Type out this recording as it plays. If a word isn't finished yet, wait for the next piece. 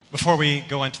Before we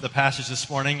go into the passage this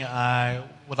morning, I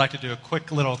would like to do a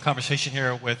quick little conversation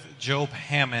here with Job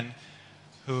Hammond,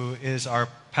 who is our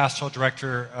pastoral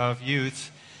director of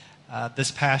youth this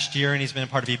past year, and he's been a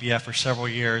part of EBF for several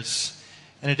years.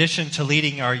 In addition to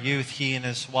leading our youth, he and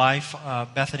his wife,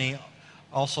 Bethany,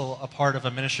 also a part of a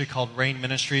ministry called Rain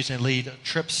Ministries and lead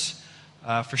trips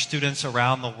for students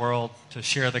around the world to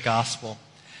share the gospel.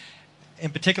 In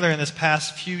particular, in this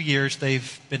past few years,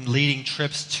 they've been leading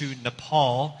trips to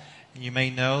Nepal. And you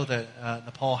may know that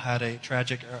Nepal had a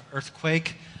tragic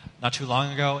earthquake not too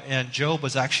long ago, and Job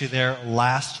was actually there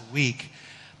last week.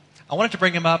 I wanted to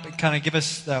bring him up and kind of give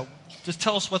us, just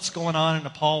tell us what's going on in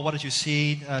Nepal. What did you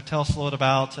see? Tell us a little bit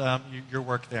about your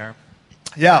work there.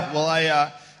 Yeah, well,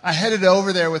 I headed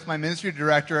over there with my ministry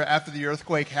director after the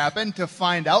earthquake happened to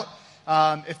find out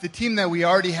if the team that we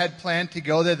already had planned to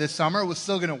go there this summer was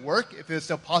still going to work, if it was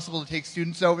still possible to take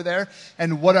students over there,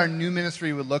 and what our new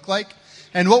ministry would look like.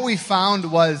 And what we found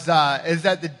was is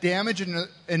that the damage in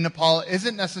Nepal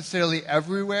isn't necessarily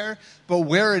everywhere, but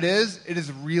where it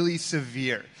is really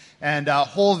severe. And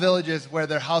whole villages where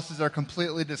their houses are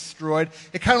completely destroyed.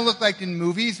 It kind of looked like in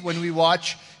movies when we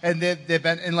watch, and they've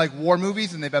been in like war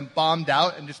movies, and they've been bombed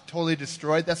out and just totally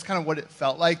destroyed. That's kind of what it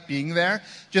felt like being there.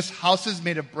 Just houses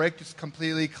made of brick, just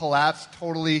completely collapsed,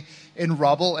 totally in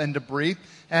rubble and debris.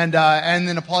 And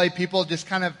the Nepali people just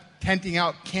kind of tenting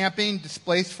out, camping,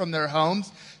 displaced from their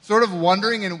homes, sort of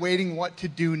wondering and waiting what to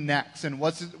do next and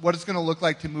what it's going to look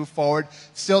like to move forward,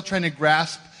 still trying to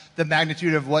grasp the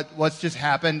magnitude of what's just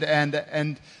happened,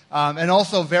 and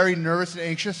also very nervous and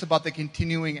anxious about the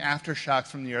continuing aftershocks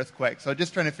from the earthquake. So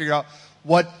just trying to figure out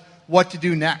what to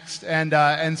do next.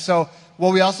 And so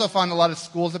what we also found, a lot of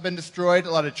schools have been destroyed,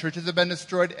 a lot of churches have been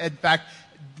destroyed. In fact,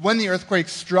 when the earthquake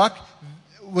struck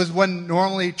was when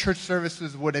normally church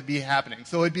services would be happening.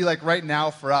 So it would be like right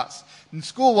now for us. And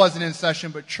school wasn't in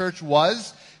session, but church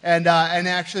was. And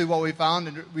actually what we found,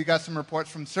 and we got some reports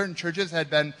from certain churches, had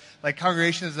been, like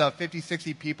congregations of 50,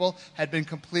 60 people, had been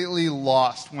completely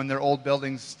lost when their old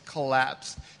buildings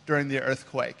collapsed during the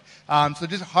earthquake. So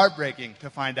just heartbreaking to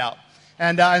find out.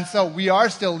 And so we are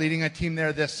still leading a team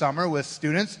there this summer with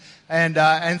students.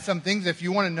 And some things, if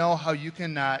you want to know how you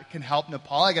can help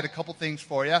Nepal, I got a couple things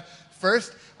for you.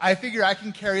 First, I figure I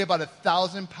can carry about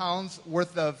 1,000 pounds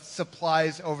worth of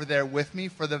supplies over there with me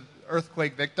for the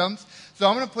earthquake victims. So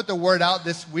I'm going to put the word out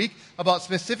this week about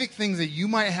specific things that you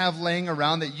might have laying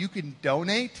around that you can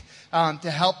donate to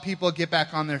help people get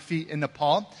back on their feet in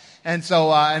Nepal. And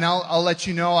so, and I'll let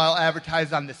you know, I'll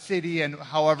advertise on the city and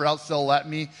however else they'll let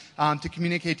me to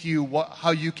communicate to you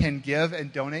how you can give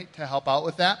and donate to help out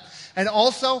with that. And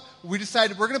also, we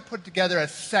decided we're going to put together a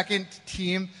second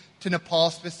team to Nepal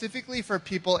specifically for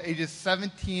people ages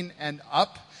 17 and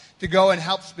up to go and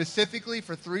help specifically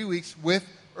for 3 weeks with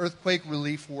earthquake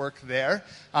relief work there.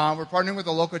 We're partnering with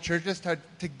the local churches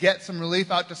to get some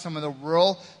relief out to some of the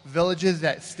rural villages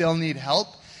that still need help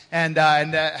and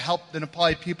help the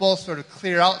Nepali people sort of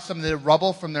clear out some of the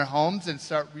rubble from their homes and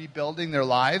start rebuilding their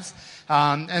lives.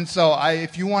 And so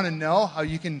if you want to know how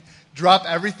you can drop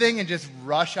everything and just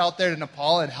rush out there to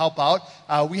Nepal and help out,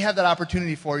 we have that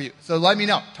opportunity for you. So let me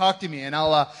know. Talk to me, and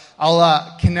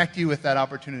I'll connect you with that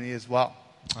opportunity as well.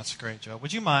 That's great, Joe.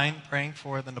 Would you mind praying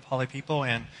for the Nepali people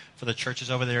and for the churches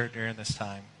over there during this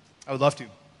time? I would love to.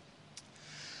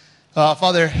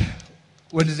 Father,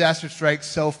 when disaster strikes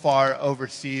so far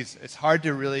overseas, it's hard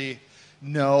to really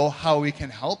know how we can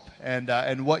help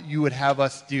and what you would have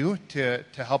us do to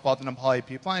help out the Nepali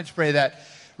people. I just pray that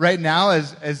right now,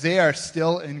 as they are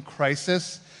still in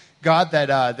crisis, God,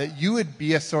 that you would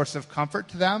be a source of comfort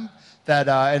to them, that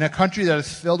in a country that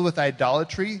is filled with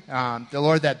idolatry, the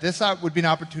Lord, that this would be an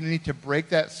opportunity to break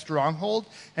that stronghold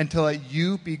and to let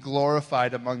you be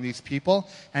glorified among these people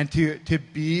and to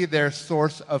be their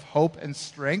source of hope and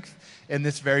strength in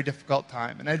this very difficult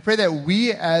time. And I pray that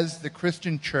we as the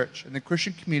Christian church and the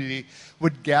Christian community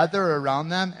would gather around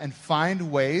them and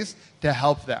find ways to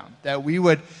help them, that we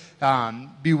would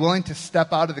be willing to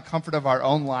step out of the comfort of our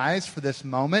own lives for this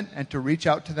moment and to reach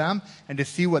out to them and to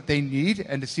see what they need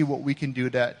and to see what we can do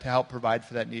to help provide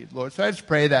for that need, Lord. So I just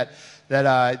pray that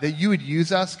you would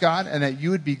use us, God, and that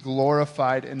you would be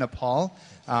glorified in Nepal,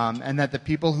 and that the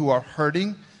people who are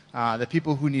hurting, the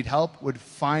people who need help would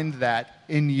find that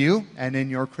in you and in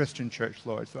your Christian church,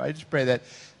 Lord. So I just pray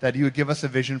that you would give us a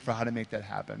vision for how to make that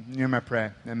happen. In your name I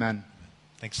pray. Amen.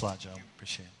 Thanks a lot, Joe.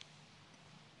 Appreciate it.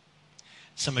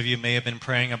 Some of you may have been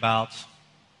praying about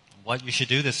what you should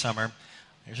do this summer.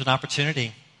 There's an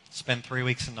opportunity. Spend 3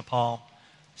 weeks in Nepal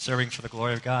serving for the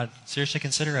glory of God. Seriously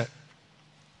consider it.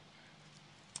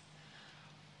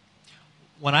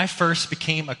 When I first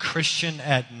became a Christian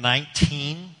at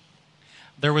 19,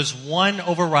 there was one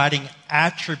overriding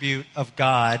attribute of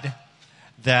God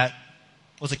that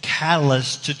was a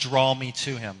catalyst to draw me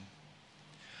to him.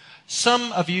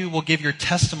 Some of you will give your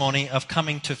testimony of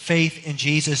coming to faith in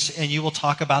Jesus, and you will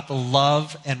talk about the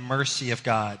love and mercy of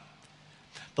God.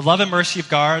 The love and mercy of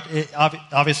God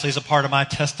obviously is a part of my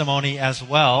testimony as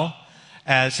well,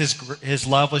 as his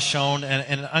love was shown in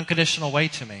an unconditional way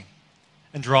to me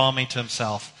and drawing me to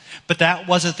himself. But that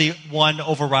wasn't the one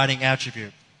overriding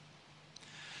attribute.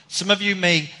 Some of you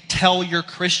may tell your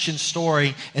Christian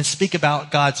story and speak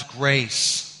about God's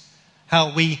grace,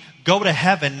 how we go to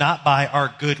heaven not by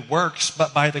our good works,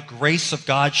 but by the grace of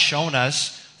God shown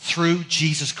us through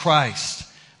Jesus Christ.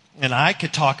 And I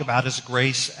could talk about his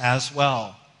grace as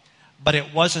well. But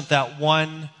it wasn't that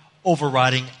one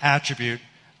overriding attribute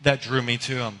that drew me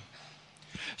to him.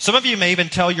 Some of you may even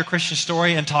tell your Christian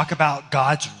story and talk about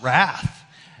God's wrath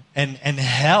and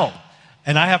hell.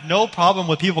 And I have no problem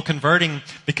with people converting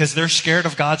because they're scared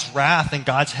of God's wrath and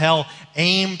God's hell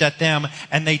aimed at them,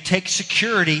 and they take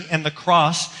security in the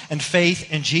cross and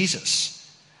faith in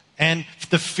Jesus. And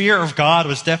the fear of God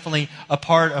was definitely a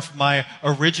part of my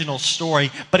original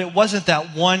story, but it wasn't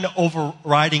that one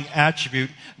overriding attribute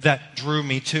that drew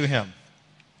me to him.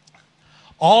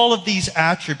 All of these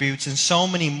attributes and so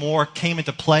many more came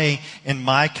into play in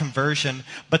my conversion,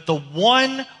 but the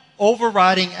one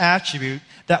overriding attribute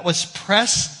that was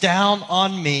pressed down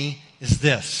on me is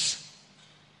this: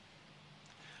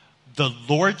 the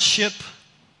lordship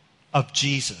of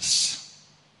Jesus.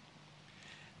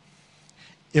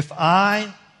 If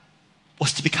I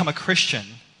was to become a Christian,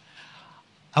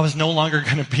 I was no longer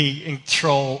going to be in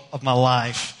control of my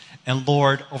life and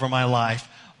Lord over my life.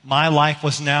 My life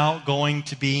was now going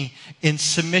to be in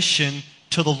submission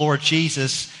to the Lord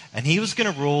Jesus, and he was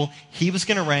going to rule, he was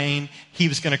going to reign, he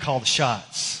was going to call the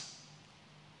shots.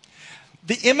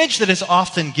 The image that is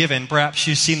often given, perhaps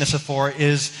you've seen this before,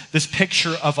 is this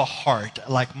picture of a heart,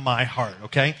 like my heart,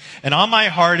 okay? And on my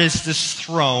heart is this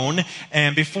throne,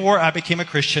 and before I became a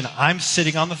Christian, I'm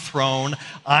sitting on the throne,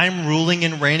 I'm ruling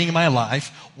and reigning my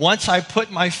life. Once I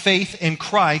put my faith in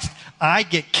Christ, I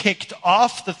get kicked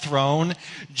off the throne.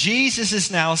 Jesus is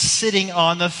now sitting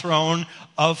on the throne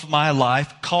of my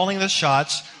life, calling the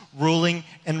shots, ruling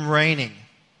and reigning.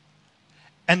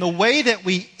 And the way that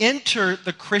we enter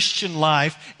the Christian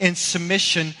life in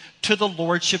submission to the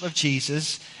lordship of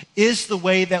Jesus is the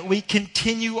way that we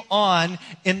continue on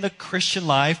in the Christian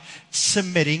life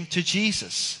submitting to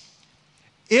Jesus.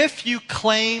 If you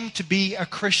claim to be a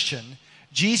Christian,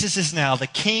 Jesus is now the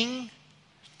King,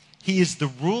 he is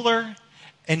the ruler,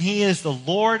 and he is the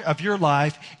Lord of your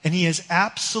life, and he has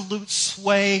absolute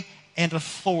sway and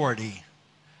authority.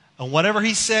 And whatever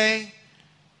he say,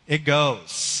 it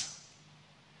goes.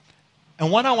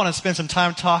 And what I want to spend some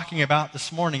time talking about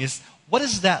this morning is, what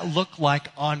does that look like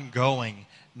ongoing?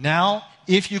 Now,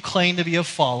 if you claim to be a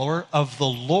follower of the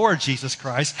Lord Jesus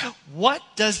Christ, what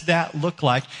does that look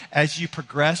like as you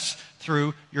progress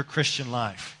through your Christian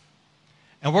life?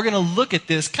 And we're going to look at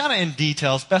this kind of in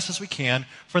detail as best as we can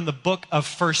from the book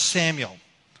of 1 Samuel.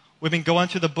 We've been going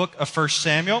through the book of 1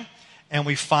 Samuel, and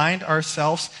we find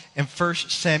ourselves in 1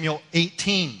 Samuel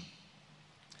 18.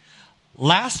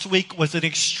 Last week was an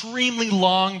extremely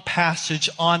long passage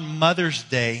on Mother's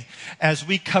Day as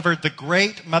we covered the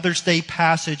great Mother's Day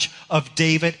passage of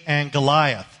David and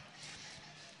Goliath.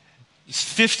 It's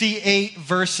 58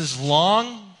 verses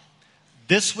long.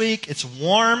 This week it's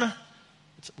warm.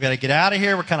 We've got to get out of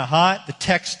here. We're kind of hot. The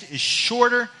text is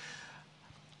shorter.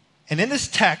 And in this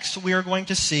text, we are going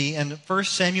to see in 1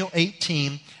 Samuel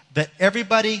 18 that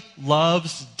everybody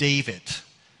loves David.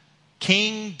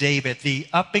 King David, the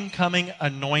up-and-coming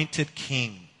anointed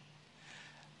king.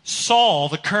 Saul,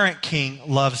 the current king,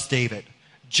 loves David.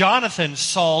 Jonathan,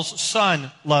 Saul's son,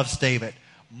 loves David.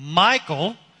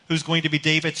 Michal, who's going to be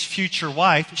David's future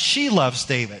wife, she loves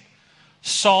David.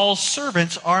 Saul's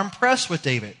servants are impressed with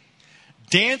David.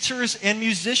 Dancers and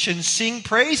musicians sing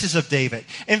praises of David.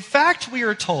 In fact, we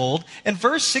are told in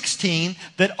verse 16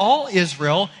 that all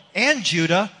Israel and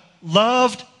Judah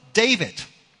loved David.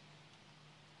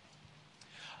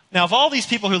 Now, of all these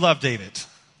people who love David,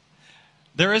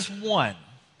 there is one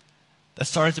that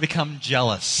started to become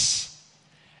jealous,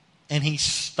 and he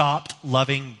stopped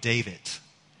loving David.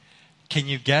 Can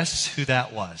you guess who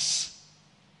that was?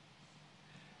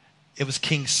 It was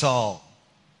King Saul.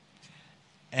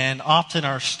 And often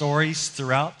our stories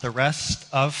throughout the rest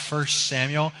of 1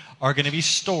 Samuel are going to be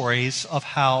stories of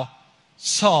how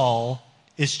Saul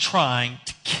is trying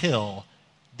to kill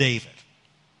David.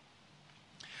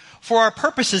 For our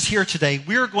purposes here today,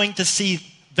 we are going to see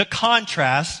the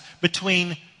contrast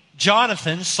between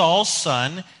Jonathan, Saul's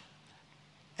son,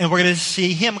 And we're going to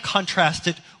see him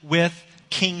contrasted with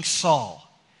King Saul.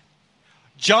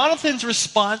 Jonathan's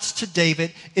response to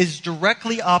David is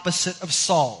directly opposite of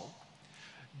Saul.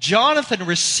 Jonathan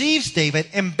receives David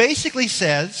and basically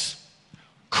says,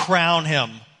 crown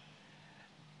him.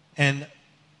 And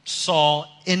Saul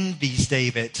envies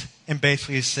David and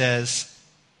basically says,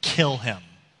 kill him.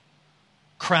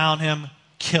 Crown him,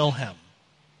 kill him.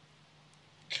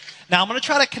 Now I'm going to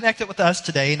try to connect it with us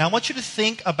today, and I want you to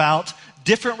think about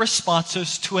different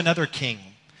responses to another king.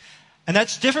 And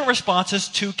that's different responses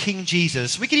to King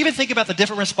Jesus. We can even think about the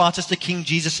different responses to King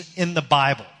Jesus in the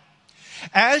Bible.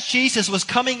 As Jesus was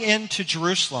coming into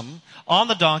Jerusalem on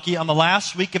the donkey on the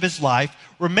last week of his life,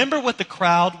 remember what the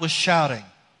crowd was shouting.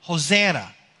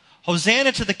 Hosanna.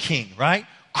 Hosanna to the king, right?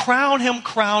 Crown him,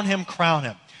 crown him, crown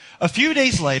him. A few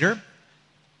days later,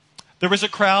 there was a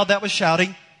crowd that was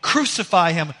shouting,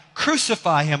 crucify him,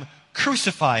 crucify him,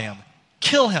 crucify him,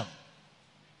 kill him.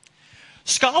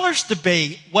 Scholars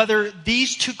debate whether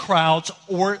these two crowds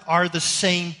are the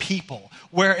same people,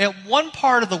 where at one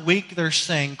part of the week they're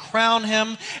saying crown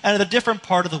him, and at a different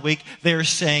part of the week they're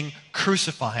saying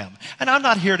crucify him. And I'm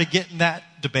not here to get in that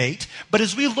debate, but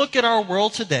as we look at our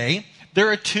world today,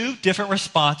 there are two different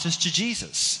responses to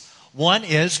Jesus. One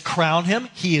is crown him,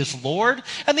 he is Lord,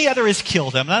 and the other is kill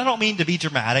him. And I don't mean to be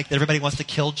dramatic that everybody wants to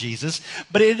kill Jesus,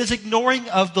 but it is ignoring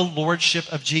of the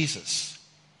lordship of Jesus.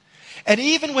 And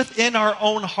even within our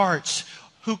own hearts,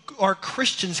 who are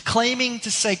Christians claiming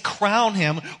to say crown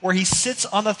him where he sits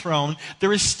on the throne,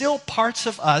 there is still parts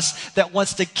of us that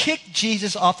wants to kick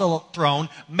Jesus off the throne,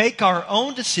 make our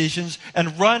own decisions,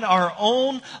 and run our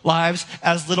own lives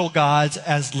as little gods,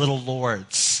 as little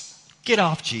lords. Get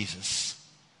off Jesus.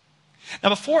 Now,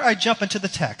 before I jump into the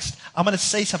text, I'm going to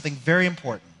say something very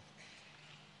important.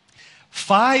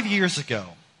 5 years ago,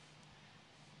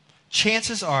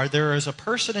 chances are there is a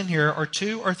person in here, or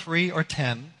 2 or 3 or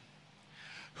 10,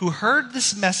 who heard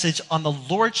this message on the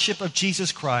lordship of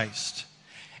Jesus Christ,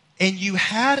 and you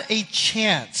had a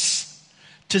chance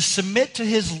to submit to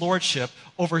his lordship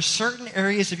over certain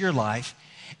areas of your life,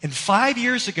 and 5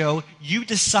 years ago, you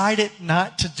decided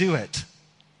not to do it.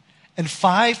 And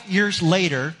 5 years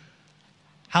later,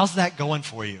 how's that going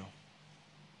for you?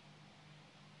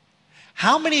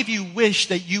 How many of you wish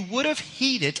that you would have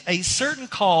heeded a certain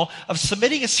call of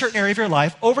submitting a certain area of your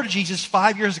life over to Jesus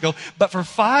 5 years ago, but for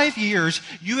 5 years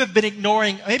you have been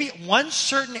ignoring maybe one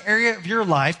certain area of your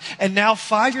life, and now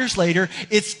 5 years later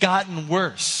it's gotten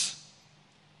worse?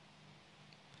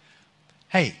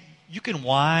 Hey, you can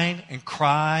whine and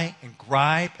cry and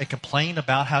gripe and complain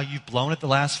about how you've blown it the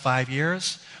last 5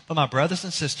 years, but my brothers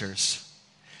and sisters,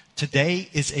 today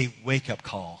is a wake-up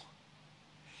call.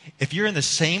 If you're in the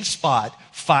same spot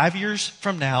 5 years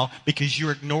from now because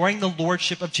you're ignoring the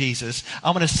lordship of Jesus,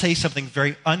 I'm going to say something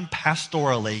very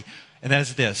unpastorally, and that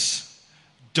is this: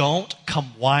 don't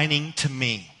come whining to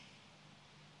me.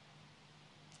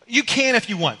 You can if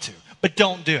you want to, but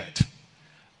don't do it.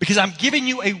 Because I'm giving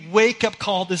you a wake-up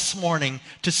call this morning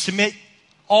to submit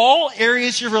all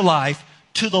areas of your life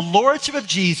to the lordship of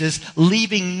Jesus,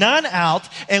 leaving none out,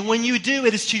 and when you do,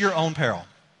 it is to your own peril.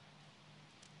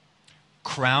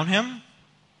 Crown him,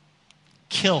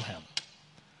 kill him.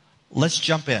 Let's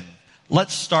jump in.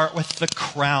 Let's start with the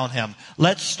crown him.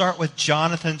 Let's start with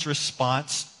Jonathan's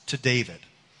response to David.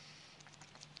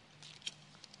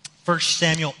 1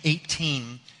 Samuel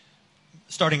 18,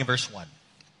 starting in verse 1.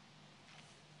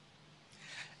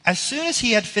 As soon as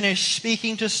he had finished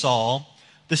speaking to Saul,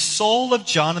 the soul of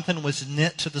Jonathan was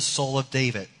knit to the soul of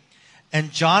David,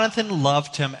 and Jonathan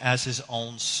loved him as his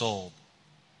own soul.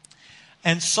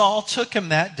 And Saul took him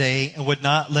that day and would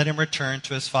not let him return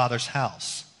to his father's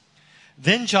house.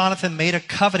 Then Jonathan made a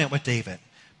covenant with David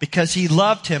because he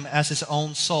loved him as his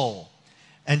own soul.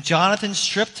 And Jonathan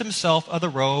stripped himself of the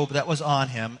robe that was on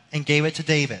him and gave it to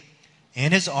David,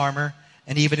 and his armor,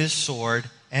 and even his sword,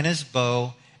 and his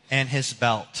bow, and his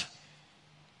belt.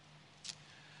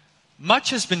 Much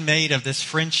has been made of this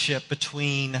friendship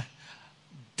between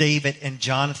David and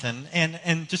Jonathan.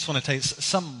 And just want to tell you,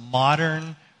 some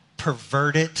modern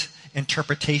perverted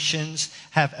interpretations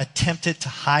have attempted to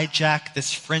hijack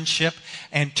this friendship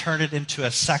and turn it into a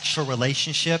sexual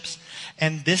relationship.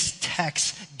 And this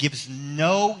text gives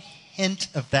no hint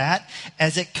of that,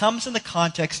 as it comes in the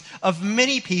context of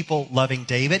many people loving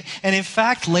David. And in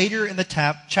fact, later in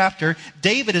the chapter,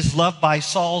 David is loved by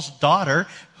Saul's daughter,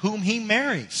 whom he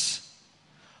marries.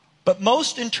 But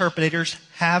most interpreters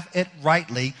have it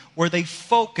rightly, where they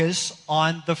focus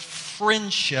on the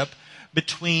friendship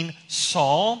between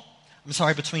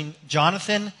between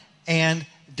Jonathan and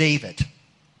David.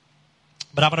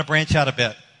 But I'm going to branch out a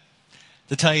bit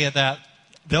to tell you that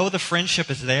though the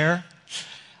friendship is there,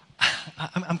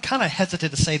 I'm kind of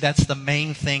hesitant to say that's the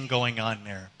main thing going on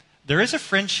there. There is a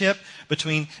friendship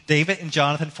between David and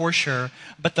Jonathan for sure,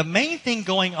 but the main thing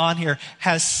going on here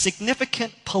has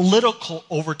significant political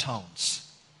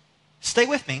overtones. Stay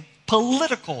with me.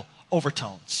 Political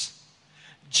overtones.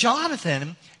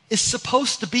 Jonathan is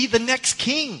supposed to be the next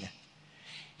king.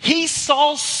 He's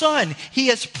Saul's son. He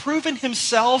has proven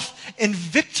himself in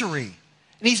victory,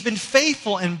 and he's been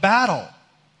faithful in battle.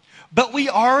 But we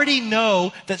already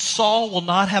know that Saul will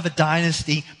not have a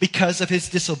dynasty because of his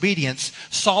disobedience.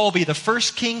 Saul will be the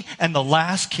first king and the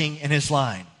last king in his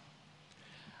line.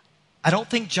 I don't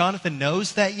think Jonathan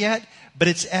knows that yet, but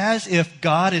it's as if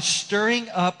God is stirring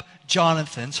up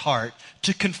Jonathan's heart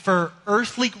to confer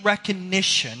earthly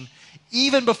recognition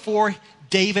even before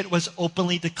David was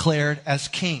openly declared as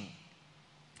king.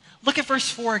 Look at verse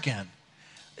 4 again.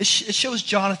 It shows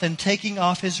Jonathan taking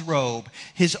off his robe,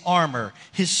 his armor,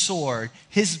 his sword,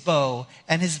 his bow,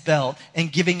 and his belt,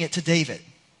 and giving it to David.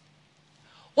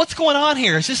 What's going on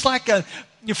here? Is this like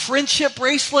your friendship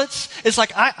bracelets? It's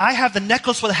like I have the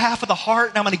necklace with half of the heart,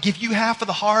 and I'm going to give you half of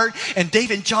the heart, and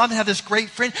David and Jonathan have this great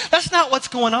friend. That's not what's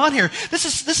going on here. This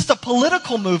is a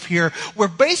political move here, where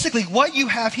basically what you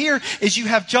have here is you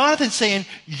have Jonathan saying,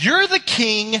 "You're the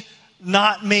king,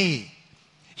 not me."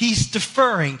 He's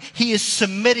deferring. He is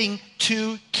submitting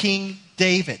to King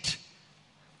David.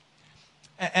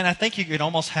 And I think you could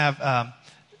almost have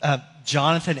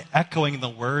Jonathan echoing the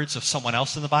words of someone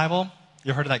else in the Bible.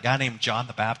 You heard of that guy named John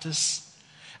the Baptist?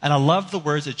 And I love the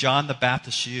words that John the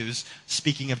Baptist used,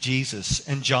 speaking of Jesus,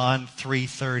 in John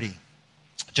 3:30.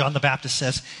 John the Baptist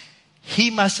says, "He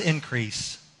must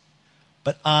increase,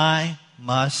 but I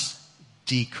must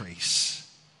decrease."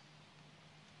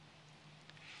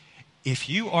 If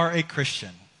you are a Christian,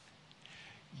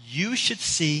 you should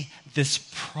see this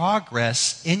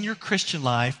progress in your Christian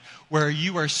life where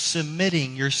you are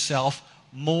submitting yourself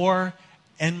more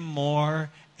and more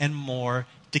and more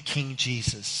to King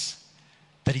Jesus.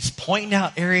 That he's pointing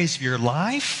out areas of your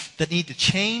life that need to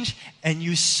change, and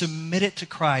you submit it to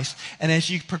Christ. And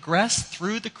as you progress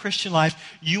through the Christian life,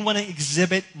 you want to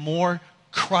exhibit more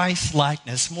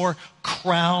Christ-likeness, more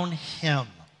crown him.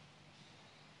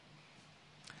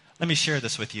 Let me share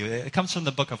this with you. It comes from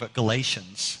the book of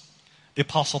Galatians. The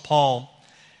Apostle Paul,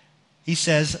 he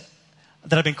says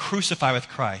that I've been crucified with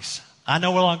Christ. I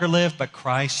no longer live, but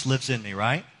Christ lives in me,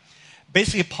 right?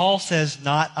 Basically, Paul says,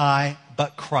 not I,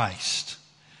 but Christ.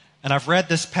 And I've read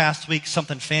this past week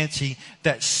something fancy,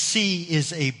 that C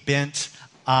is a bent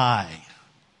I.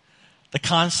 The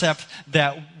concept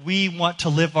that we want to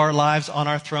live our lives on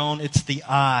our throne, it's the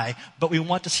I. But we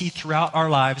want to see throughout our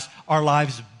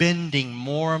lives bending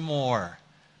more and more.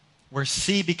 Where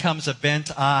C becomes a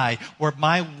bent I. Where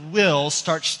my will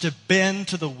starts to bend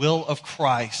to the will of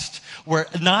Christ. Where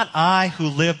not I who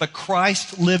live, but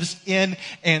Christ lives in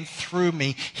and through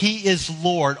me. He is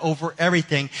Lord over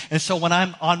everything. And so when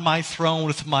I'm on my throne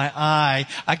with my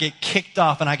I get kicked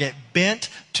off and I get bent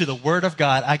to the Word of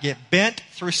God. I get bent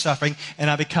through suffering and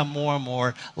I become more and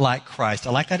more like Christ. I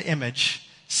like that image.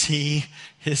 C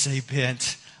is a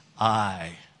bent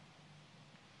I.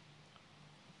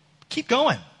 Keep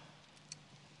going.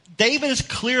 David is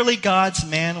clearly God's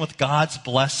man with God's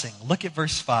blessing. Look at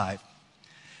verse 5.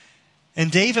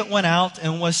 And David went out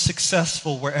and was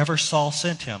successful wherever Saul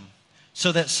sent him,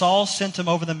 so that Saul sent him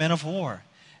over the men of war.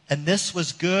 And this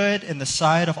was good in the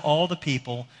sight of all the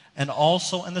people, and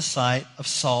also in the sight of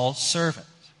Saul's servant.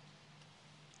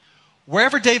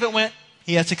 Wherever David went,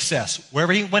 he had success.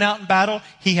 Wherever he went out in battle,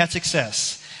 he had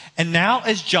success. And now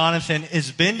as Jonathan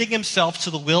is bending himself to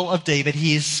the will of David,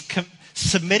 he is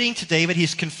submitting to David.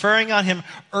 He's conferring on him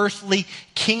earthly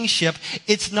kingship.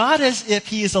 It's not as if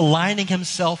he is aligning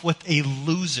himself with a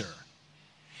loser.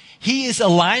 He is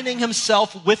aligning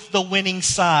himself with the winning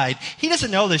side. He doesn't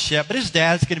know this yet, but his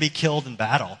dad's going to be killed in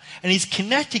battle. And he's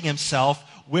connecting himself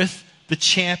with the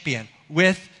champion,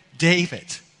 with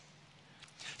David.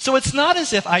 So it's not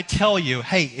as if I tell you,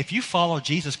 hey, if you follow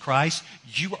Jesus Christ,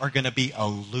 you are going to be a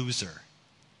loser.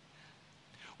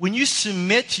 When you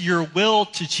submit your will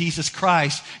to Jesus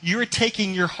Christ, you're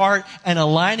taking your heart and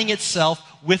aligning itself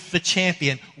with the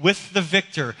champion, with the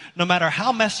victor. No matter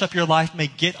how messed up your life may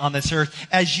get on this earth,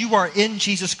 as you are in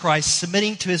Jesus Christ,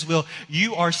 submitting to his will,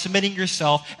 you are submitting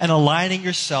yourself and aligning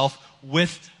yourself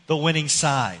with the winning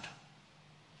side.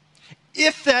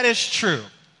 If that is true,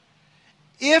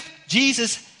 if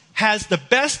Jesus has the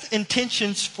best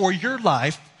intentions for your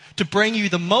life to bring you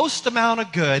the most amount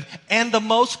of good and the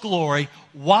most glory,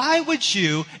 why would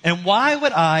you and why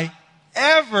would I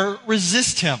ever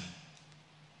resist him?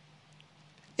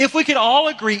 If we could all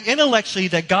agree intellectually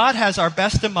that God has our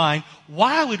best in mind,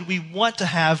 why would we want to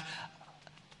have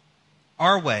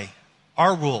our way,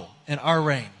 our rule, and our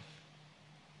reign?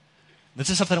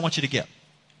 This is something I want you to get.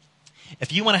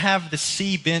 If you want to have the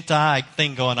C-bent eye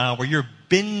thing going on where you're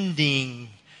bending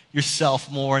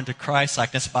yourself more into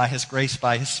Christ-likeness by His grace,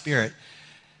 by His Spirit,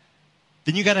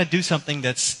 then you got to do something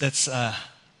that's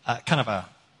kind of a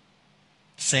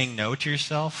saying no to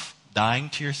yourself, dying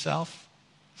to yourself.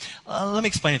 Let me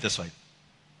explain it this way.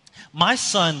 My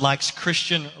son likes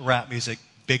Christian rap music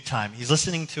big time. He's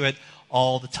listening to it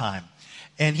all the time.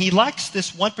 And he likes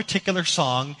this one particular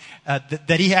song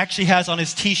that he actually has on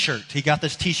his T-shirt. He got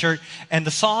this T-shirt, and the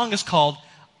song is called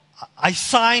I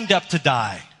Signed Up to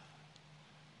Die.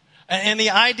 And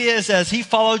the idea is as he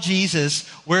followed Jesus,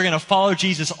 we're going to follow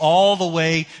Jesus all the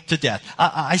way to death.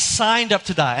 I signed up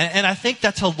to die. And I think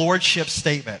that's a lordship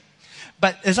statement.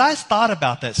 But as I thought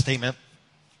about that statement,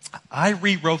 I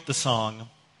rewrote the song.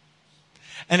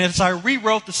 And as I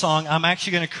rewrote the song, I'm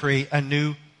actually going to create a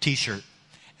new T-shirt.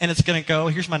 And it's going to go,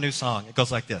 here's my new song. It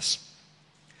goes like this.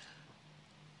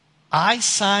 I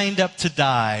signed up to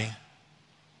die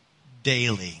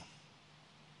daily.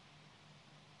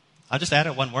 I'll just add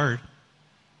it one word.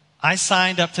 I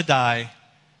signed up to die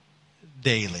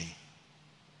daily.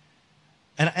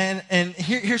 And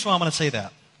here's why I'm going to say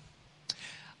that.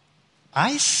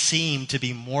 I seem to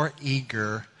be more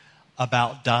eager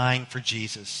about dying for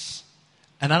Jesus.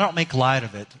 And I don't make light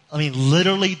of it. I mean,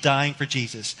 literally dying for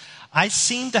Jesus. I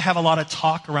seem to have a lot of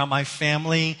talk around my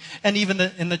family and even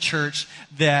in the church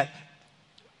that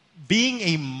being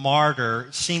a martyr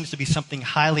seems to be something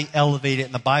highly elevated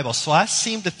in the Bible. So I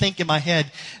seem to think in my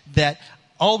head that,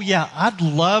 oh yeah, I'd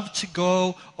love to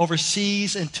go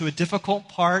overseas into a difficult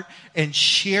part and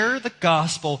share the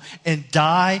gospel and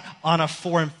die on a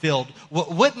foreign field.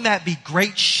 Wouldn't that be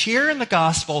great? Sharing the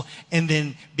gospel and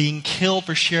then being killed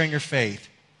for sharing your faith.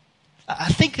 I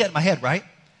think that in my head, right?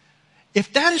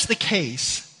 If that is the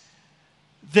case,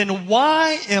 then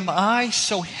why am I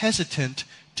so hesitant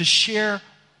to share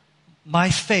my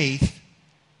faith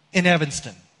in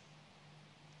Evanston?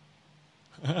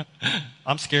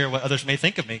 I'm scared what others may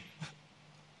think of me.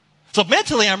 So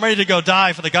mentally, I'm ready to go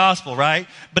die for the gospel, right?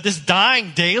 But this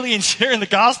dying daily and sharing the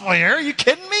gospel here, are you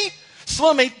kidding me?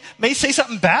 Someone may say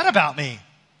something bad about me.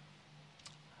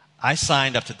 I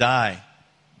signed up to die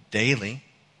daily.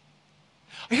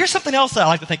 Here's something else that I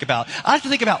like to think about. I like to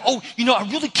think about, I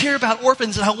really care about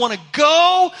orphans and I want to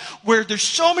go where there's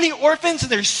so many orphans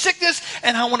and there's sickness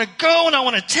and I want to go and I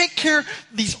want to take care of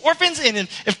these orphans, and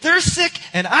if they're sick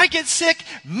and I get sick,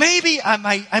 maybe I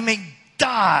may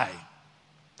die.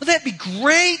 Would that be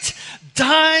great?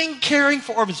 Dying, caring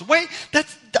for orphans. Wait,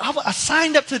 I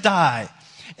signed up to die.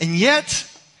 And yet,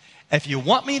 if you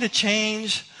want me to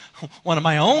change one of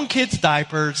my own kids'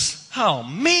 diapers, oh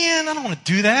man, I don't want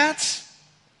to do that.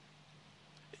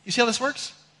 You see how this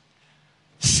works?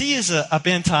 C is a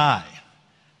bent eye.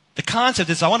 The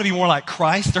concept is I want to be more like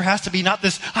Christ. There has to be not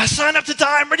this, I signed up to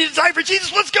die, I'm ready to die for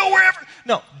Jesus, let's go wherever.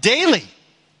 No, daily.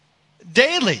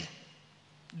 Daily.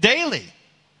 Daily.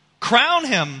 Crown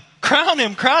him. Crown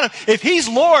him. Crown him. If he's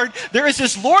Lord, there is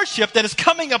this lordship that is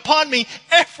coming upon me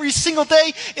every single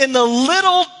day in the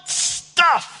little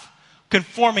stuff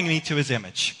conforming me to his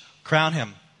image. Crown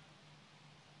him.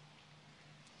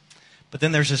 But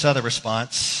then there's this other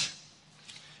response.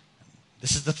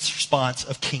 This is the response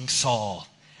of King Saul,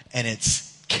 and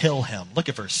it's kill him. Look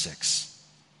at verse 6.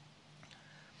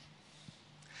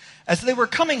 As they were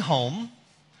coming home,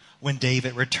 when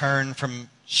David returned from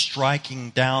striking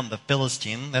down the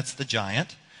Philistine, that's the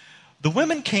giant, the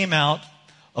women came out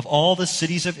of all the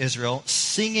cities of Israel,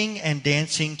 singing and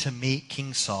dancing to meet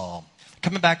King Saul.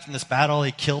 Coming back from this battle,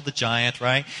 he killed the giant,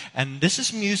 right? And this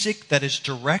is music that is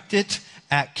directed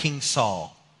at King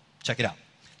Saul. Check it out.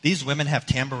 These women have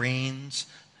tambourines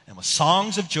and with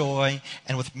songs of joy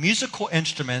and with musical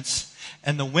instruments,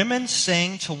 and the women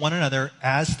sang to one another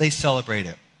as they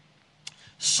celebrated.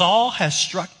 Saul has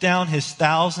struck down his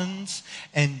thousands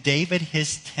and David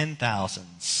his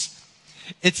 10,000s.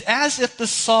 It's as if the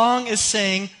song is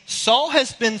saying, Saul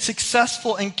has been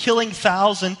successful in killing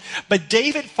thousands, but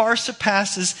David far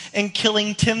surpasses in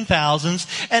killing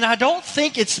 10,000s. And I don't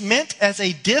think it's meant as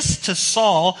a diss to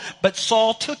Saul, but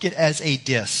Saul took it as a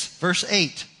diss. Verse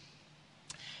 8.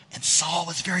 And Saul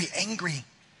was very angry,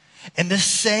 and this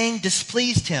saying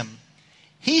displeased him.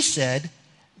 He said,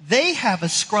 they have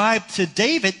ascribed to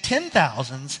David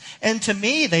 10,000s, and to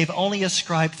me they've only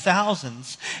ascribed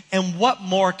thousands. And what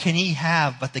more can he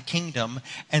have but the kingdom?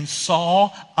 And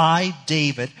Saul eyed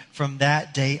David from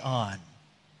that day on.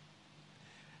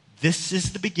 This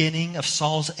is the beginning of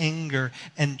Saul's anger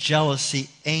and jealousy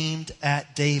aimed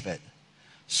at David.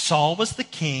 Saul was the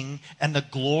king, and the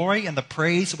glory and the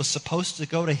praise was supposed to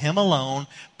go to him alone,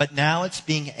 but now it's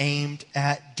being aimed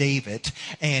at David,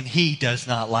 and he does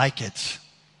not like it.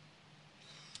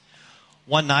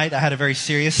 One night, I had a very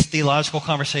serious theological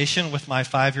conversation with my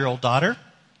 5-year-old daughter.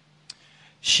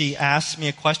 She asked me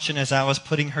a question as I was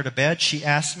putting her to bed. She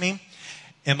asked me,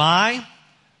 am I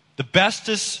the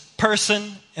bestest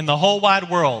person in the whole wide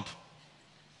world?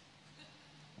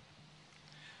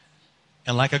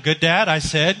 And like a good dad, I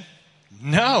said,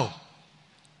 no.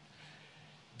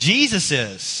 Jesus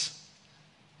is.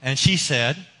 And she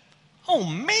said, oh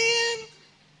man.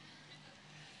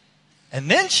 And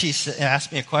then she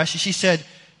asked me a question. She said,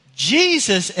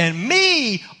 Jesus and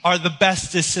me are the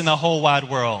bestest in the whole wide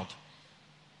world.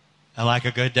 And like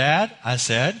a good dad, I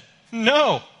said,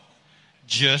 no,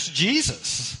 just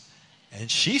Jesus. And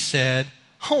she said,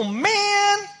 oh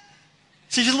man.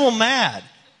 She's a little mad.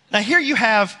 Now here you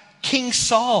have King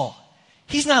Saul.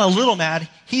 He's not a little mad,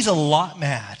 he's a lot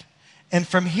mad. And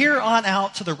from here on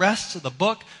out to the rest of the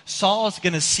book, Saul is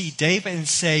going to see David and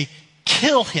say,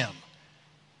 kill him.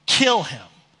 Kill him.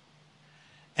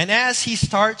 And as he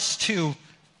starts to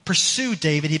pursue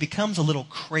David, he becomes a little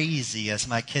crazy, as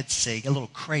my kids say, a little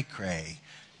cray-cray.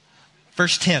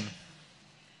 Verse 10.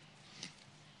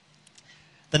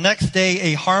 The next day,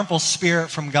 a harmful spirit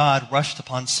from God rushed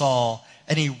upon Saul,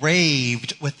 and he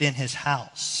raved within his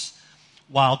house,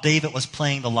 while David was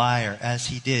playing the lyre, as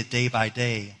he did day by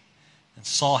day. And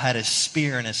Saul had his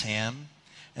spear in his hand,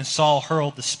 and Saul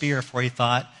hurled the spear, for he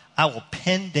thought, I will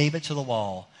pin David to the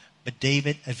wall. But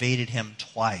David evaded him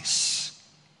twice.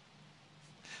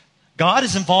 God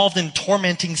is involved in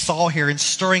tormenting Saul here and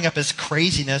stirring up his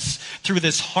craziness through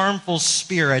this harmful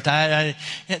spirit.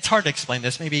 It's hard to explain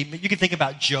this. Maybe you can think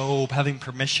about Job having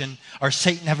permission, or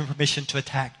Satan having permission to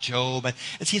attack Job. And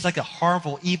it seems like a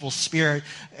harmful, evil spirit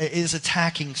is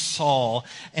attacking Saul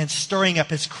and stirring up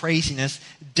his craziness.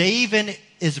 David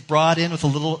is brought in with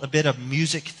a bit of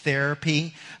music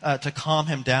therapy to calm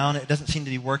him down. It doesn't seem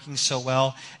to be working so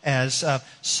well as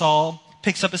Saul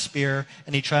picks up a spear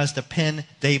and he tries to pin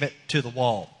David to the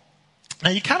wall. Now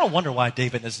you kind of wonder why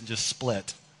David isn't just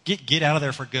split. Get out of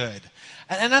there for good.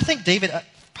 And I think David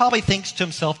probably thinks to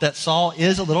himself that Saul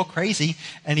is a little crazy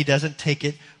and he doesn't take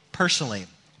it personally.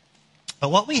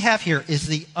 But what we have here is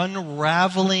the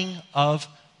unraveling of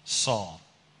Saul.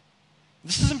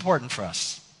 This is important for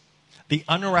us. The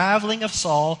unraveling of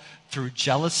Saul through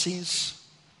jealousies,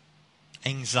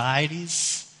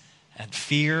 anxieties, and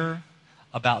fear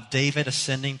about David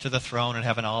ascending to the throne and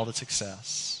having all the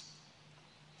success.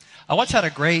 I once had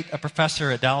a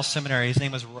professor at Dallas Seminary. His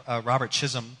name was Robert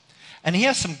Chisholm. And he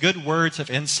has some good words of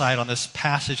insight on this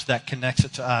passage that connects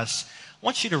it to us. I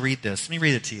want you to read this. Let me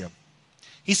read it to you.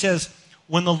 He says,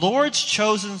 when the Lord's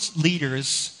chosen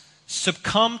leaders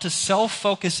succumb to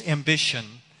self-focused ambition,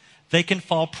 they can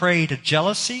fall prey to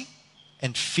jealousy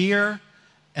and fear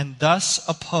and thus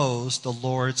oppose the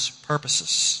Lord's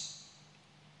purposes.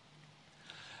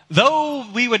 Though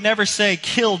we would never say,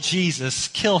 kill Jesus,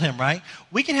 kill him, right?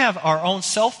 We can have our own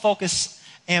self-focused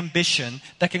ambition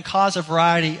that can cause a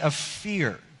variety of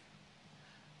fear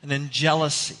and then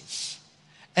jealousies.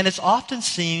 And it's often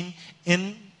seen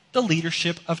in the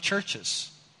leadership of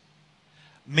churches.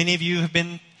 Many of you have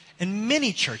been in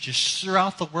many churches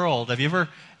throughout the world. Have you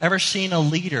ever seen a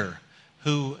leader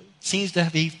who seems to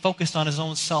be focused on his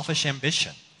own selfish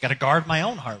ambition? Got to guard my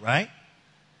own heart, right?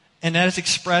 And that is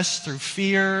expressed through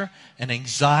fear and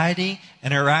anxiety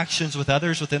and interactions with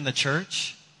others within the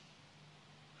church.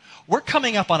 We're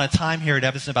coming up on a time here at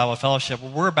Evanston Bible Fellowship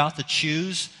where we're about to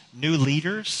choose new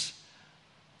leaders.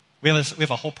 We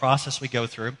have a whole process we go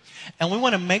through. And we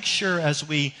want to make sure as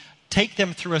we take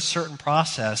them through a certain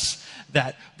process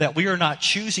that we are not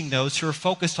choosing those who are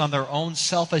focused on their own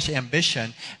selfish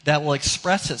ambition that will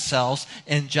express itself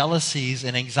in jealousies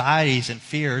and anxieties and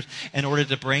fears in order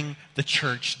to bring the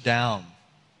church down.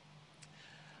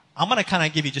 I'm going to kind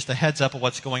of give you just a heads up of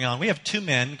what's going on. We have 2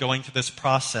 men going through this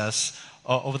process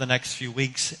over the next few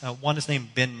weeks. One is named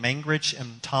Ben Mangridge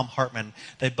and Tom Hartman.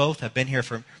 They both have been here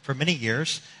for many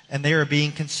years, and they are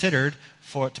being considered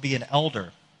to be an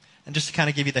elder. And just to kind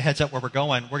of give you the heads up where we're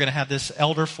going, we're going to have this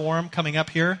elder forum coming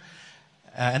up here,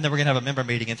 and then we're going to have a member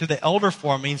meeting. And through the elder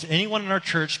forum means anyone in our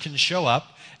church can show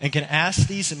up and can ask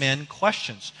these men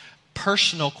questions,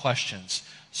 personal questions,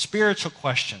 spiritual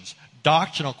questions,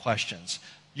 doctrinal questions,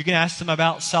 You can ask them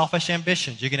about selfish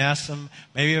ambitions. You can ask them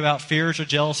maybe about fears or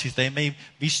jealousies. They may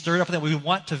be stirred up with that. We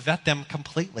want to vet them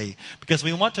completely because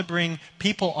we want to bring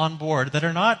people on board that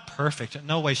are not perfect in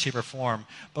no way, shape, or form,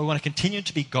 but we want to continue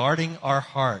to be guarding our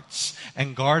hearts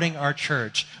and guarding our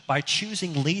church by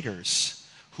choosing leaders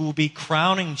who will be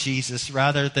crowning Jesus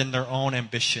rather than their own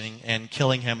ambition and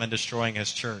killing him and destroying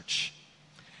his church.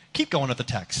 Keep going with the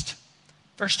text.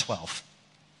 Verse 12.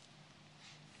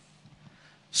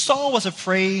 Saul was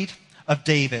afraid of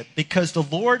David because the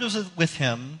Lord was with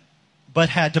him, but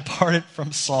had departed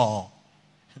from Saul.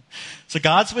 So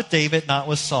God's with David, not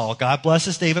with Saul. God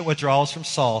blesses David, withdraws from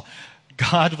Saul.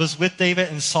 God was with David,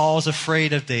 and Saul is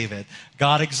afraid of David.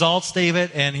 God exalts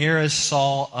David, and here is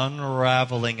Saul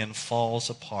unraveling and falls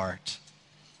apart.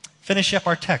 Finish up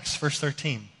our text, verse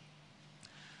 13.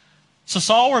 So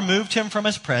Saul removed him from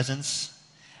his presence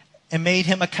and made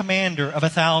him a commander of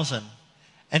 1,000.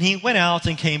 And he went out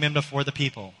and came in before the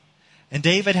people. And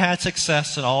David had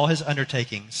success in all his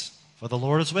undertakings, for the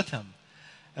Lord was with him.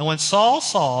 And when Saul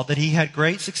saw that he had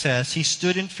great success, he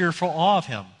stood in fearful awe of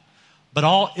him. But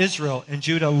all Israel and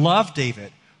Judah loved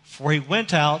David, for he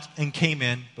went out and came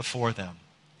in before them.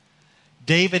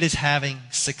 David is having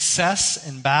success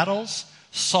in battles.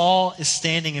 Saul is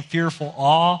standing in fearful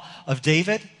awe of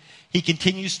David. He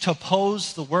continues to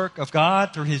oppose the work of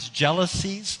God through his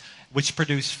jealousies, which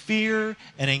produce fear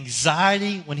and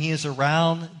anxiety when he is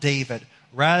around David.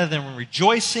 Rather than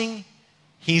rejoicing,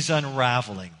 he's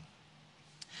unraveling.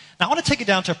 Now, I want to take it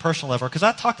down to a personal level because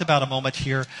I talked about a moment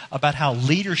here about how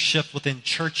leadership within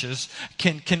churches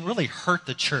can really hurt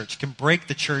the church, can break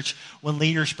the church when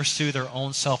leaders pursue their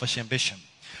own selfish ambition.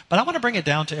 But I want to bring it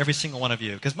down to every single one of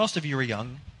you because most of you are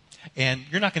young and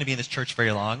you're not going to be in this church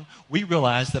very long. We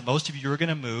realize that most of you are going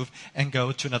to move and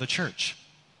go to another church.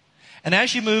 And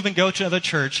as you move and go to another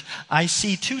church, I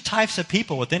see two types of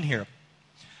people within here.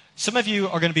 Some of you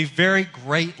are going to be very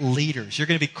great leaders. You're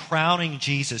going to be crowning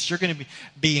Jesus. You're going to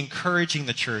be encouraging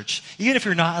the church. Even if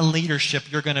you're not in leadership,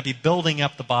 you're going to be building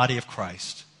up the body of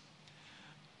Christ.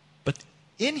 But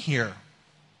in here,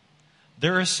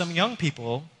 there are some young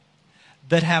people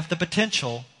that have the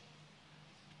potential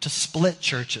to split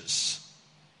churches.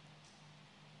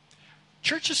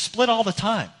 Churches split all the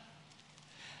time.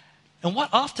 And what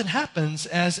often happens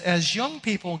as young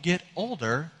people get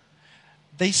older,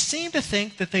 they seem to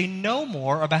think that they know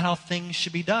more about how things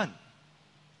should be done.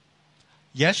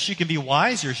 Yes, you can be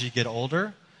wiser as you get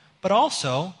older, but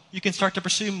also you can start to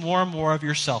pursue more and more of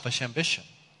your selfish ambition.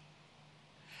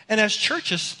 And as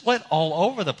churches split all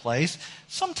over the place,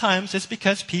 sometimes it's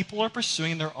because people are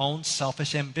pursuing their own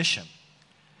selfish ambition.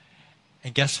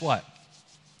 And guess what?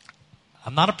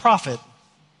 I'm not a prophet.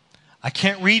 I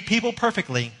can't read people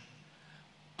perfectly.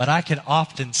 But I can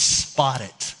often spot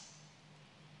it.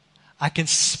 I can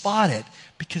spot it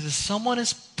because if someone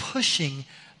is pushing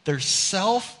their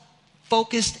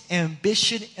self-focused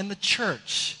ambition in the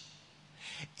church,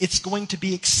 it's going to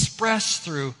be expressed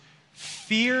through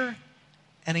fear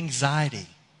and anxiety.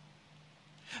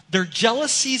 Their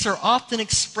jealousies are often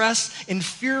expressed in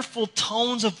fearful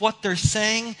tones of what they're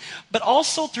saying, but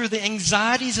also through the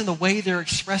anxieties in the way they're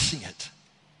expressing it.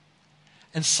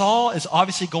 And Saul is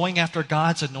obviously going after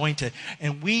God's anointed,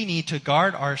 and we need to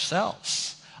guard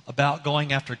ourselves about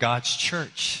going after God's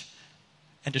church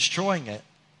and destroying it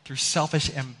through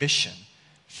selfish ambition,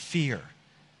 fear,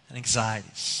 and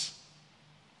anxieties.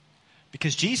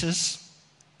 Because Jesus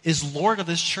is Lord of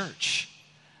this church.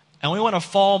 And we want to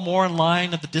fall more in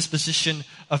line of the disposition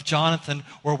of Jonathan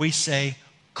where we say,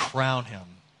 crown him,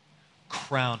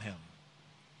 crown him.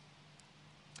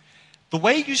 The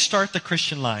way you start the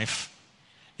Christian life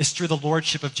is through the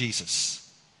lordship of Jesus.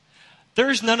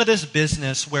 There's none of this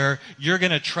business where you're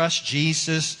going to trust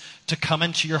Jesus to come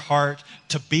into your heart,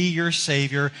 to be your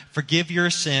Savior, forgive your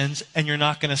sins, and you're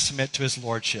not going to submit to His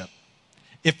lordship.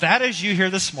 If that is you here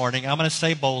this morning, I'm going to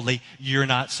say boldly, you're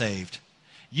not saved.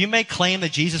 You may claim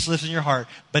that Jesus lives in your heart,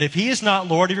 but if He is not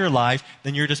Lord of your life,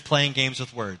 then you're just playing games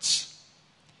with words.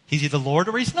 He's either Lord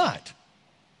or He's not.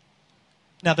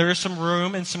 Now, there is some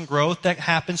room and some growth that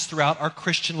happens throughout our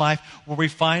Christian life where we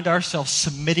find ourselves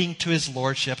submitting to His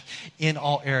lordship in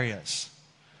all areas.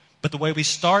 But the way we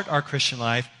start our Christian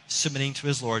life, submitting to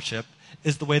His lordship,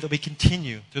 is the way that we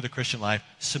continue through the Christian life,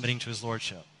 submitting to His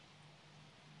lordship.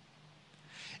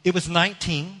 I was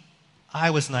 19.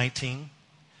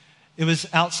 It was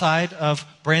outside of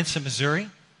Branson, Missouri,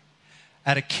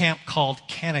 at a camp called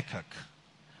Kanakuk.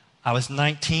 I was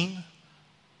 19.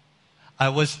 I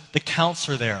was the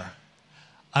counselor there.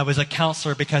 I was a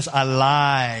counselor because I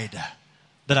lied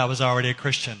that I was already a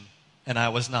Christian, and I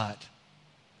was not.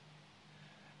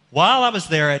 While I was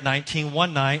there at 19,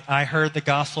 one night, I heard the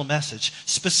gospel message,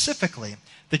 specifically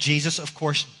that Jesus, of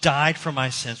course, died for my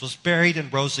sins, was buried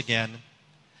and rose again,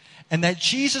 and that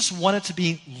Jesus wanted to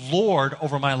be Lord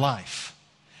over my life.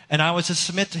 And I was to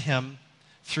submit to him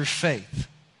through faith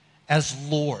as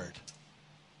Lord.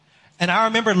 And I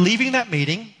remember leaving that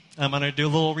meeting. I'm going to do a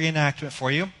little reenactment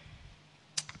for you.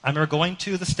 I remember going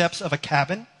to the steps of a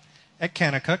cabin at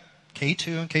Kanakuk,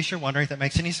 K2, in case you're wondering if that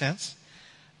makes any sense.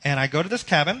 And I go to this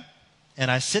cabin, and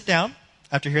I sit down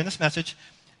after hearing this message,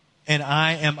 and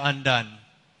I am undone.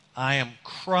 I am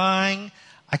crying.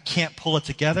 I can't pull it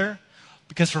together.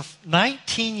 Because for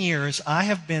 19 years, I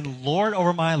have been Lord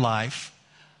over my life,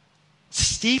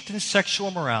 steeped in sexual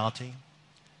morality,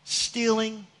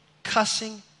 stealing,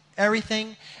 cussing,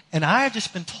 everything. And I have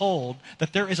just been told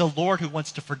that there is a Lord who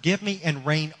wants to forgive me and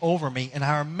reign over me. And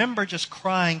I remember just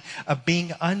crying of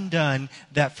being undone,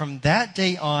 that from that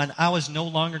day on, I was no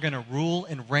longer going to rule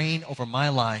and reign over my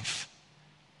life.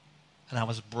 And I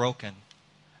was broken.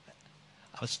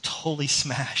 I was totally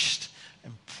smashed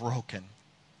and broken.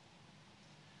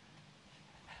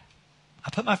 I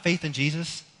put my faith in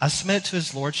Jesus. I submitted to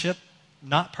his lordship,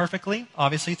 not perfectly.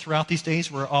 Obviously, throughout these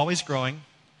days, we're always growing.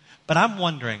 But I'm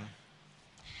wondering,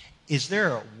 is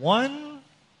there one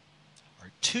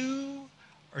or two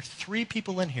or three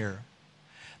people in here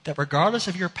that regardless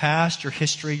of your past, your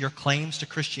history, your claims to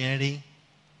Christianity,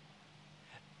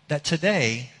 that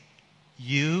today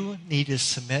you need to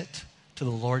submit to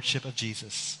the lordship of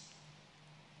Jesus?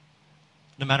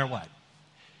 No matter what.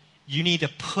 You need to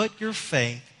put your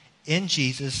faith in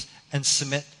Jesus and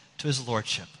submit to his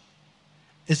lordship.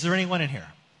 Is there anyone in here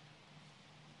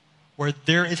where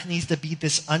there needs to be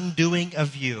this undoing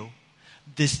of you,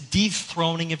 this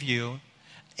dethroning of you,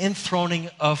 enthroning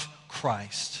of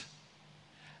Christ?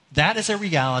 That is a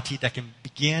reality that can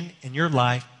begin in your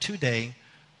life today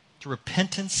through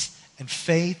repentance and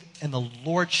faith in the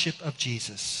lordship of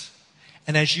Jesus.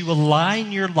 And as you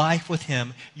align your life with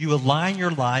him, you align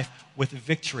your life with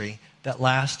victory that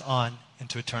lasts on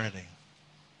into eternity.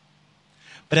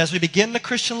 But as we begin the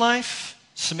Christian life,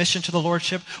 submission to the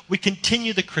lordship, we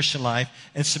continue the Christian life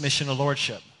in submission to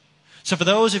lordship. So for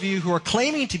those of you who are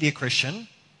claiming to be a Christian,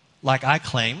 like I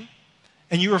claim,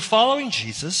 and you are following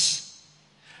Jesus,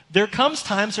 there comes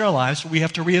times in our lives where we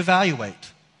have to reevaluate.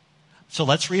 So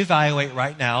let's reevaluate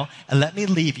right now, and let me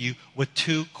leave you with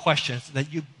two questions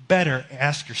that you better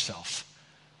ask yourself.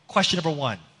 Question number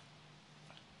one.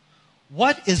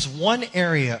 What is one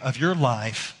area of your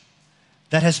life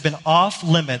that has been off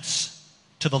limits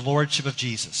to the lordship of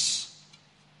Jesus?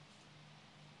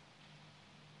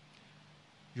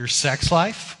 Your sex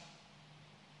life?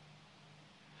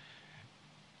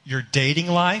 Your dating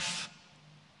life?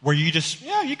 Where you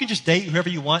can just date whoever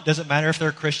you want, doesn't matter if they're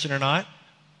a Christian or not.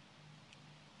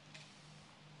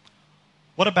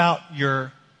 What about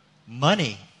your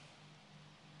money?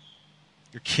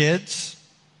 Your kids?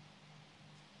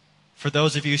 For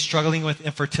those of you struggling with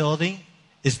infertility,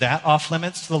 is that off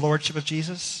limits to the lordship of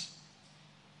Jesus?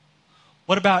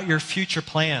 What about your future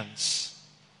plans?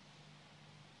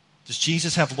 Does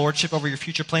Jesus have lordship over your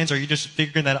future plans, or are you just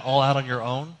figuring that all out on your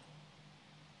own?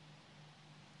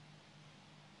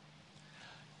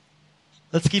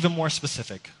 Let's get even more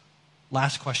specific.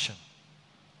 Last question.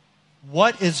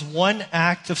 What is one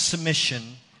act of submission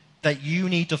that you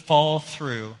need to follow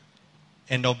through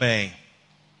and obey?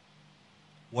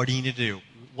 What do you need to do?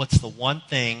 What's the one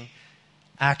thing,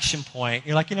 action point?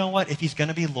 You're like, you know what? If he's going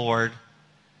to be Lord,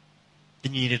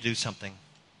 then you need to do something.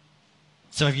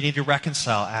 Some of you need to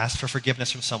reconcile, ask for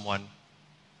forgiveness from someone.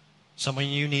 Some of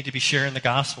you need to be sharing the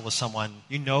gospel with someone.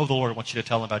 You know the Lord wants you to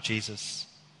tell them about Jesus.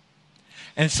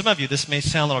 And some of you, this may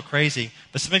sound a little crazy,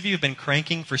 but some of you have been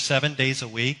cranking for 7 days a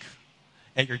week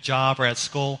at your job or at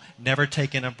school, never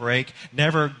taking a break,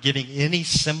 never giving any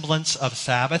semblance of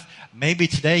Sabbath. Maybe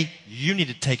today you need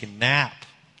to take a nap.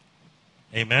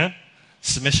 Amen?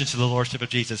 Submission to the lordship of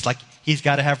Jesus. Like he's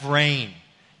got to have reign.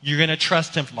 You're going to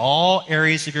trust him from all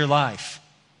areas of your life.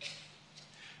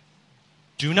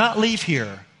 Do not leave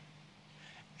here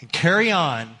and carry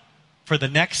on for the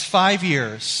next 5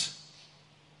 years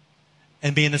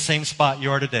and be in the same spot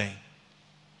you are today.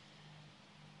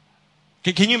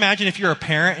 Can you imagine if you're a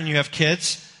parent and you have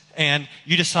kids and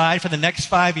you decide for the next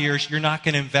 5 years you're not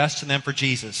going to invest in them for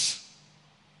Jesus?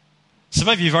 Some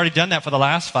of you have already done that for the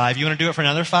last 5. You want to do it for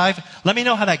another 5? Let me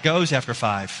know how that goes after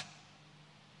 5.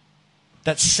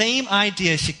 That same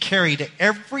idea should carry to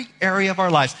every area of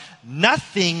our lives.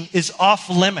 Nothing is off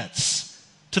limits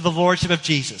to the lordship of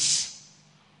Jesus.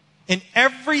 In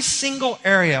every single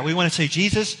area, we want to say,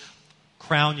 Jesus,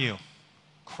 crown you.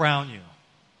 Crown you.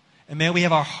 And may we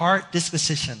have our heart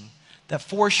disposition that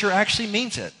for sure actually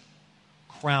means it,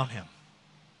 crown him.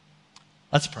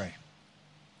 Let's pray.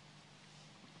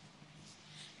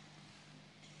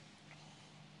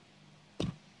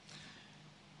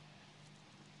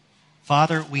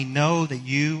 Father, we know that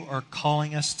you are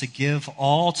calling us to give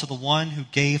all to the one who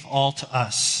gave all to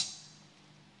us.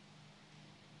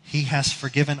 He has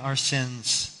forgiven our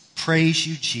sins. Praise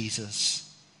you, Jesus.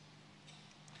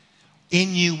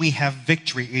 In you we have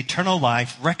victory, eternal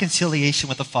life, reconciliation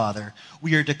with the Father.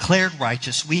 We are declared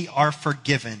righteous. We are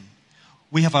forgiven.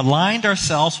 We have aligned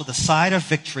ourselves with the side of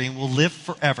victory and will live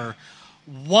forever.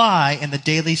 Why in the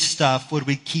daily stuff would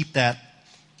we keep that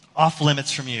off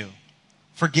limits from you?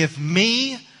 Forgive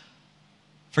me.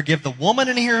 Forgive the woman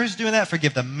in here who's doing that.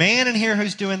 Forgive the man in here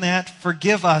who's doing that.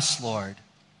 Forgive us, Lord.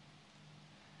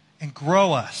 And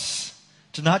grow us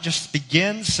to not just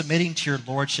begin submitting to your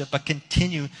lordship, but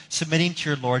continue submitting to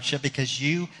your lordship because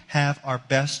you have our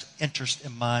best interest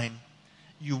in mind.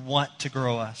 You want to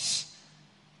grow us.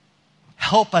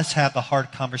 Help us have the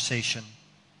hard conversation.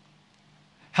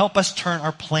 Help us turn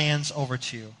our plans over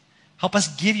to you. Help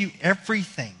us give you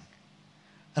everything.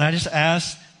 And I just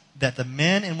ask that the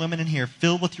men and women in here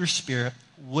filled with your Spirit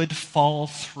would follow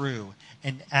through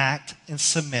and act and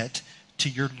submit to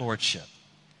your lordship.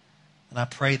 And I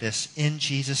pray this in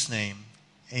Jesus' name.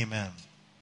 Amen.